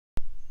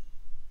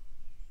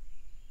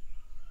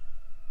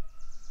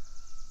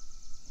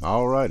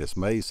All right, it's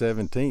May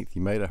 17th.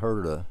 You may have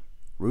heard a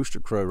rooster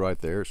crow right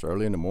there. It's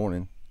early in the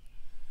morning.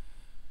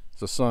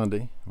 It's a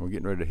Sunday. We're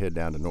getting ready to head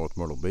down to North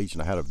Myrtle Beach,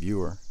 and I had a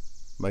viewer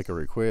make a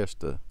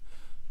request to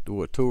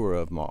do a tour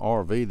of my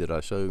RV that I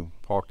show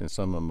parked in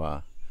some of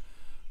my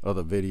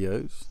other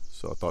videos.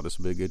 So I thought this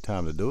would be a good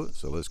time to do it.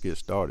 So let's get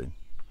started.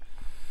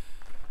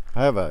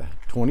 I have a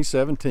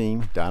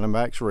 2017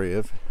 Dynamax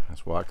REV.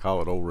 That's why I call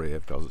it old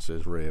Rev, because it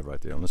says Rev right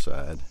there on the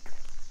side.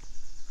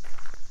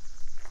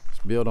 It's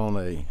built on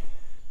a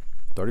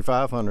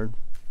 3500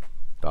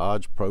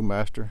 Dodge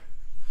ProMaster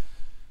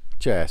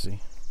chassis,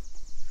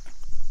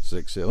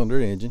 6-cylinder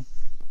engine.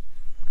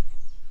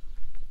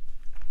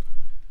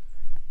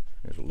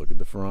 Here's a look at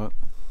the front.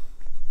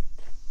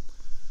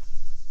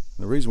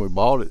 And the reason we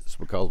bought it is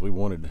because we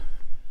wanted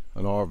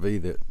an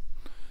RV that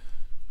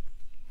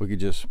we could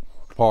just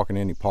park in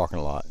any parking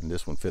lot, and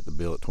this one fit the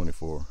bill at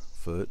 24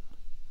 foot,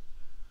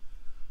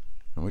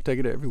 and we take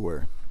it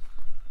everywhere.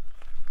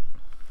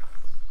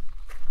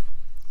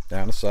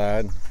 Down the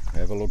side,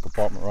 have a little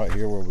compartment right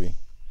here where we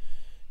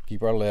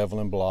keep our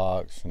leveling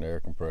blocks and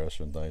air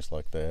compressor and things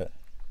like that.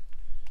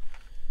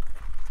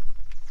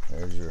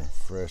 There's your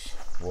fresh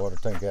water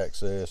tank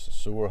access,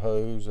 sewer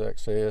hose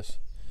access,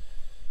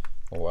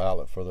 a little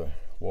outlet for the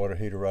water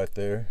heater right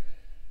there.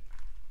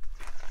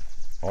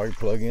 All your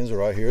plug-ins are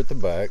right here at the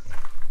back.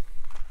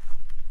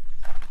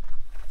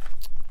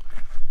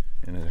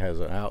 And it has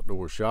an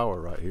outdoor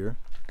shower right here.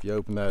 If you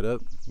open that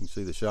up, you can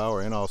see the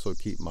shower, and also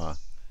keep my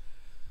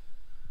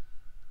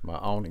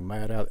awning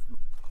mat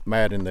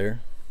in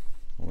there.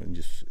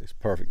 It's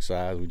perfect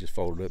size. We just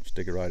fold it up,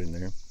 stick it right in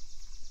there.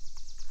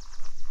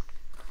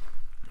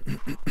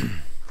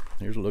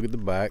 Here's a look at the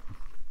back.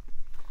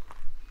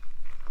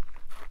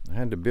 I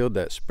had to build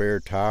that spare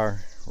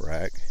tire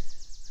rack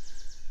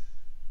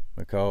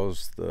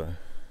because the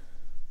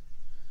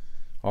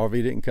RV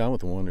didn't come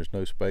with one. There's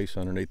no space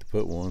underneath to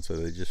put one, so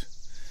you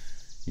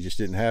just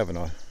didn't have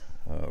a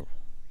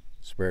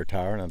spare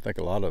tire, and I think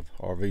a lot of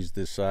RVs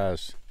this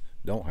size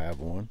don't have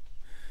one.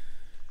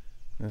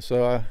 And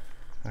so I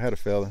had a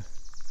fella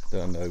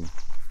that I know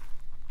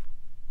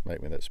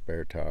make me that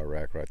spare tire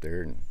rack right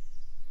there, and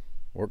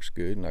works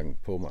good, and I can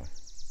pull my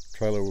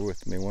trailer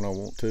with me when I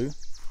want to.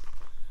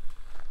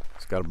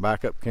 It's got a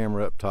backup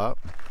camera up top.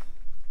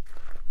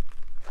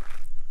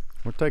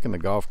 We're taking the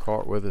golf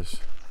cart with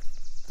us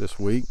this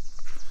week,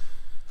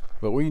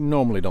 but we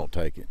normally don't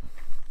take it.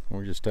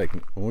 We're just taking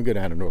it when we go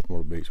down to North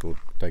Myrtle Beach. We'll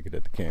take it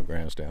at the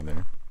campgrounds down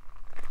there.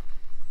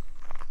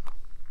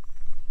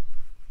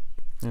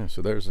 Yeah,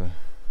 so there's a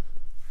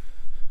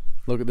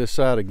look at this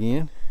side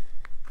again.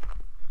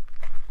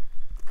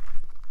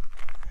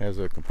 Has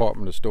a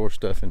compartment to store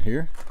stuff in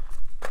here.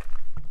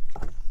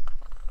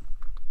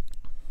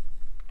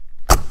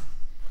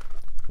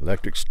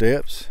 Electric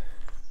steps,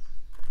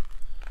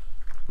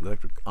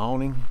 electric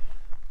awning,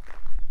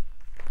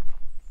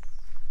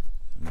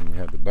 and then you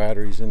have the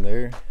batteries in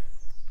there.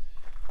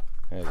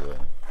 Has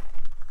a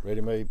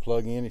ready-made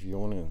plug-in if you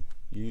want to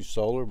use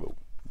solar, but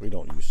we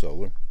don't use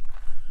solar.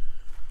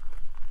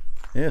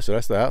 Yeah, so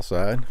that's the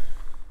outside.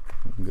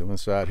 We can go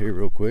inside here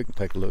real quick and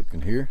take a look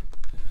in here.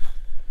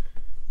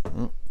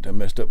 Oh, I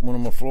messed up one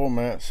of my floor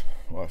mats.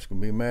 Wife's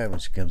gonna be mad when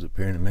she comes up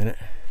here in a minute.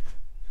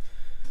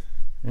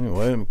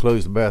 Anyway, let me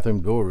close the bathroom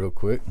door real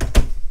quick.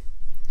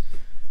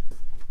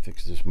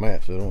 Fix this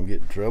mat so I don't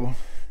get in trouble.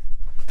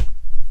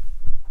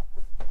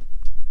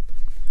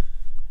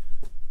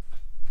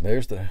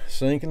 There's the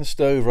sink and the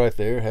stove right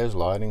there. It has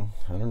lighting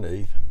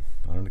underneath,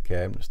 under the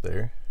cabinets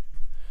there.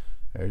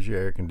 There's your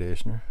air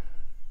conditioner.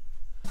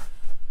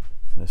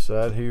 This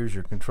side here is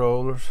your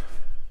controllers.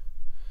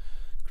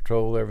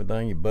 Control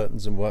everything, your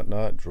buttons and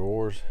whatnot,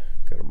 drawers.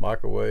 Got a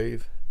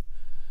microwave.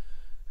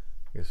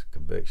 I guess a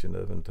convection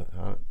oven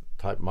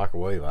type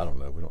microwave. I don't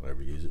know. We don't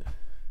ever use it.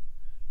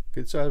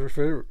 Good size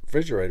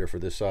refrigerator for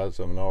this size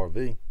of an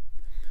RV.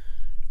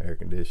 Air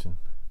conditioning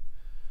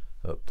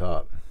up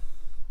top.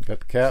 Got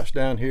the couch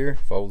down here,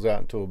 folds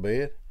out into a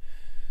bed.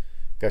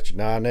 Got your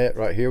dinette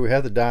right here. We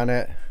have the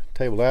dinette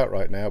table out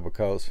right now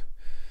because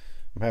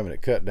I'm having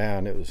it cut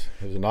down. It was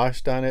a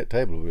nice dinette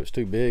table, but it's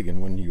too big, and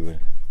when you would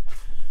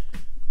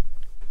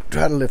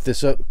try to lift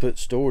this up to put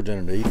storage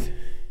underneath,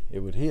 it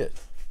would hit.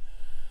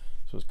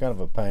 So it's kind of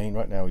a pain.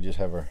 Right now we just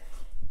have our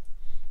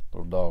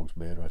little dog's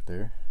bed right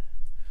there.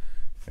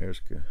 There's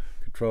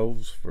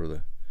controls for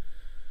the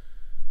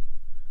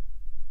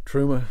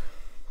Truma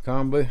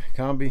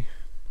combi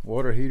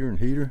water heater and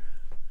heater.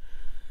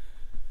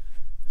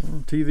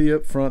 TV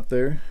up front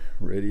there,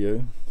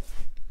 radio.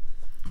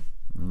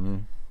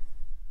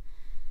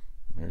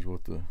 There's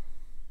what the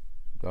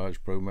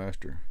Dodge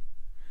ProMaster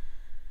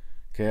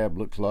cab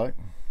looks like.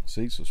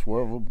 Seats are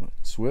swivel,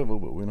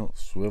 but we don't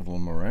swivel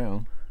them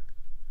around.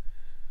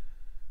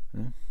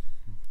 Yeah,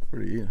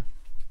 pretty, yeah.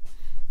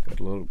 Got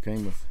a little,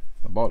 came with,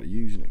 I bought it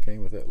used, and it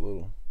came with that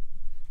little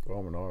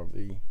Garmin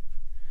RV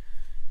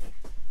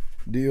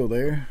deal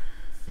there.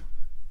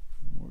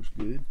 Works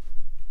good.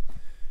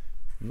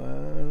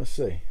 Now, let's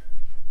see.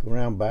 Go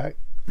around back.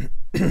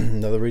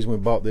 Another reason we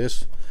bought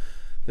this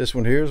This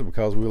one here is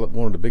because we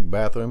wanted a big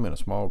bathroom and a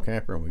small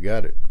camper, and we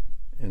got it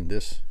in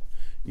this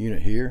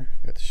unit here.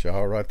 Got the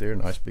shower right there,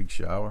 nice big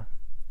shower.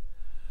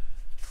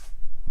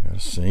 Got a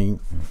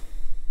sink,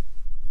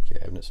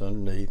 cabinets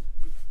underneath,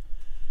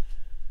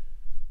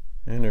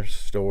 and there's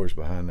storage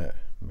behind that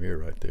mirror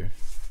right there.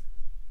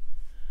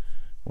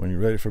 When you're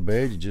ready for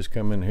bed, you just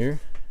come in here,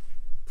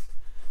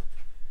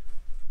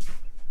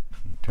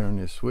 you turn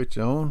this switch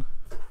on,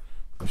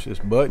 push this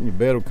button, your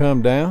bed will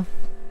come down.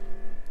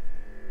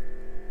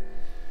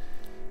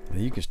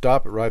 You can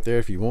stop it right there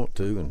if you want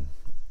to and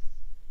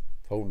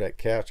fold that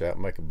couch out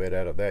and make a bed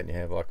out of that, and you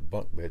have like a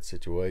bunk bed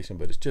situation.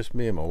 But it's just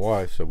me and my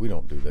wife, so we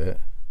don't do that.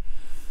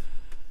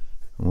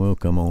 And we'll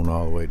come on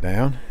all the way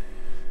down,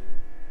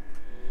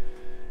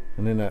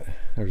 and then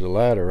there's a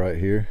ladder right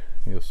here.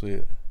 You'll see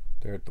it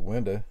there at the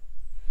window.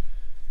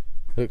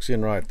 Hooks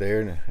in right there,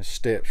 and it's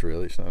steps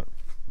really. It's not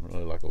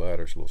really like a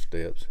ladder, it's little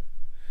steps.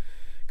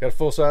 Got a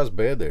full-size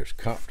bed there. It's a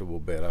comfortable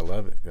bed. I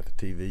love it. Got the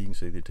TV. You can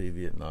see the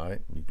TV at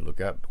night. You can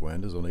look out the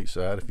windows on each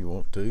side if you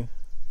want to,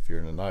 if you're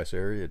in a nice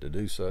area to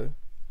do so.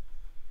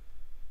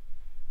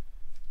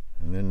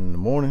 And then in the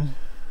morning,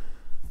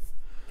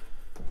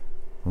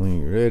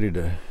 when you're ready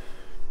to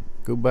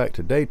go back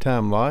to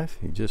daytime life,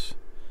 you just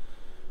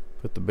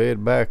put the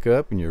bed back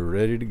up and you're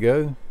ready to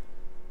go.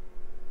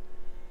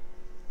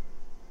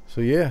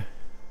 So yeah,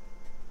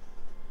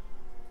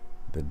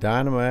 the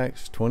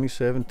Dynamax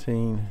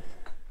 2017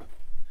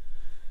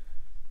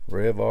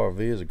 REV RV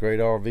is a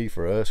great RV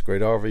for us,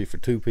 great RV for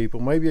two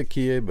people, maybe a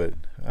kid, but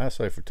I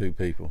say for two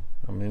people.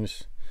 I mean,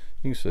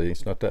 you can see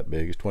it's not that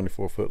big. It's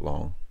 24 foot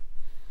long,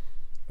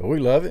 but we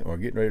love it. We're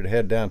getting ready to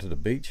head down to the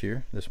beach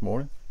here this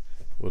morning.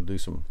 We'll do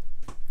some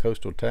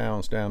coastal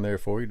towns down there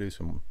for you, do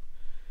some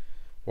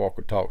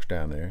walker talks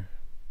down there.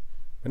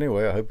 But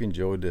anyway, I hope you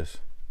enjoyed this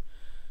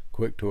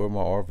quick tour of my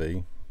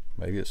RV.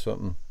 Maybe it's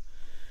something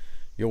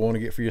you'll want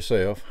to get for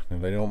yourself.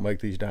 And they don't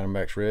make these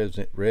Dynamax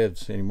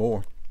REVs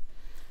anymore,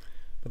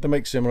 but they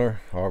make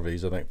similar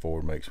RVs. I think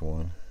Ford makes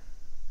one.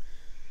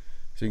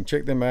 So you can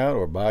check them out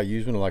or buy a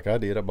used one like I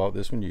did. I bought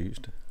this one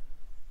used.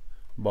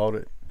 Bought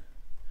it,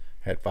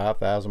 had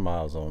 5,000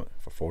 miles on it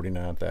for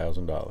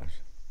 $49,000 a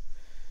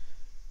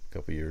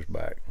couple years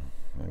back.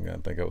 I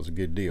think that was a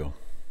good deal.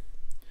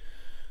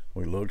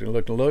 We looked and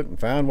looked and looked and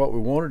found what we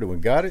wanted, and we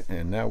got it,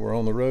 and now we're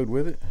on the road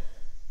with it.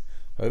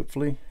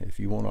 Hopefully, if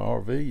you want an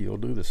RV, you'll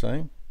do the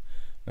same.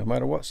 No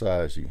matter what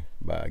size you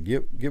buy,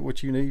 get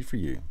what you need for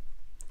you.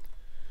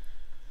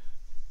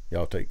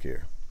 Y'all take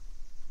care.